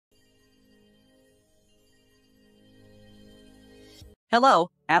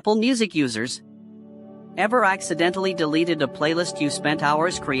Hello, Apple Music users. Ever accidentally deleted a playlist you spent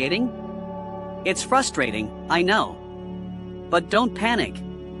hours creating? It's frustrating, I know. But don't panic.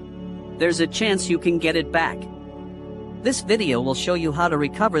 There's a chance you can get it back. This video will show you how to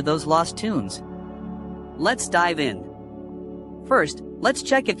recover those lost tunes. Let's dive in. First, let's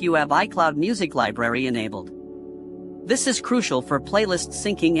check if you have iCloud Music Library enabled. This is crucial for playlist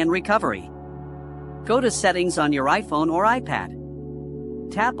syncing and recovery. Go to Settings on your iPhone or iPad.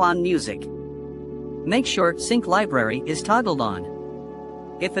 Tap on Music. Make sure Sync Library is toggled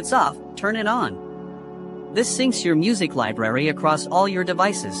on. If it's off, turn it on. This syncs your music library across all your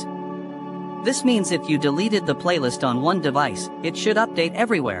devices. This means if you deleted the playlist on one device, it should update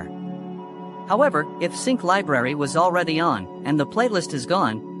everywhere. However, if Sync Library was already on, and the playlist is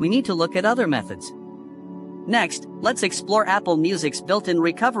gone, we need to look at other methods. Next, let's explore Apple Music's built-in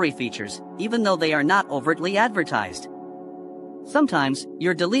recovery features, even though they are not overtly advertised. Sometimes,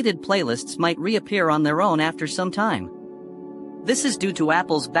 your deleted playlists might reappear on their own after some time. This is due to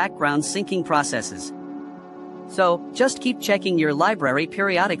Apple's background syncing processes. So, just keep checking your library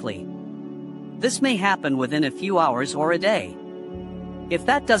periodically. This may happen within a few hours or a day. If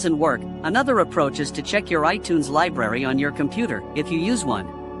that doesn't work, another approach is to check your iTunes library on your computer, if you use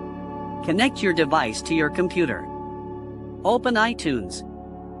one. Connect your device to your computer. Open iTunes.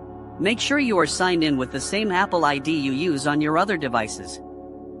 Make sure you are signed in with the same Apple ID you use on your other devices.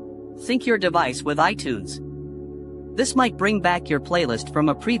 Sync your device with iTunes. This might bring back your playlist from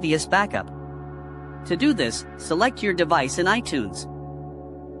a previous backup. To do this, select your device in iTunes.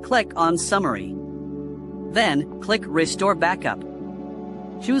 Click on Summary. Then, click Restore Backup.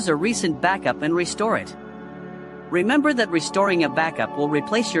 Choose a recent backup and restore it. Remember that restoring a backup will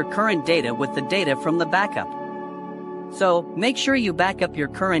replace your current data with the data from the backup. So, make sure you back up your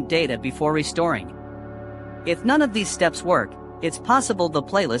current data before restoring. If none of these steps work, it's possible the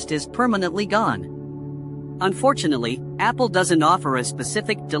playlist is permanently gone. Unfortunately, Apple doesn't offer a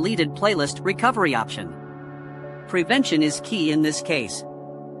specific deleted playlist recovery option. Prevention is key in this case.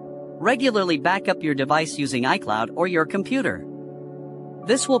 Regularly back up your device using iCloud or your computer.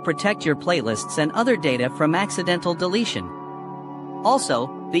 This will protect your playlists and other data from accidental deletion. Also,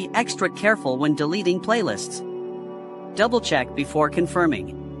 be extra careful when deleting playlists. Double-check before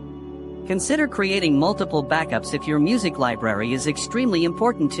confirming. Consider creating multiple backups if your music library is extremely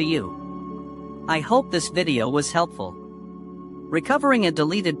important to you. I hope this video was helpful. Recovering a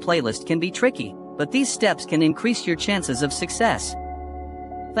deleted playlist can be tricky, but these steps can increase your chances of success.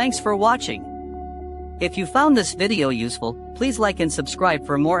 Thanks for watching. If you found this video useful, please like and subscribe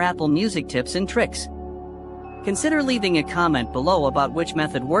for more Apple Music tips and tricks. Consider leaving a comment below about which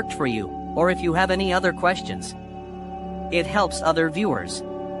method worked for you, or if you have any other questions. It helps other viewers.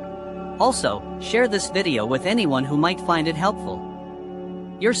 Also, share this video with anyone who might find it helpful.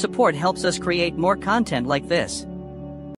 Your support helps us create more content like this.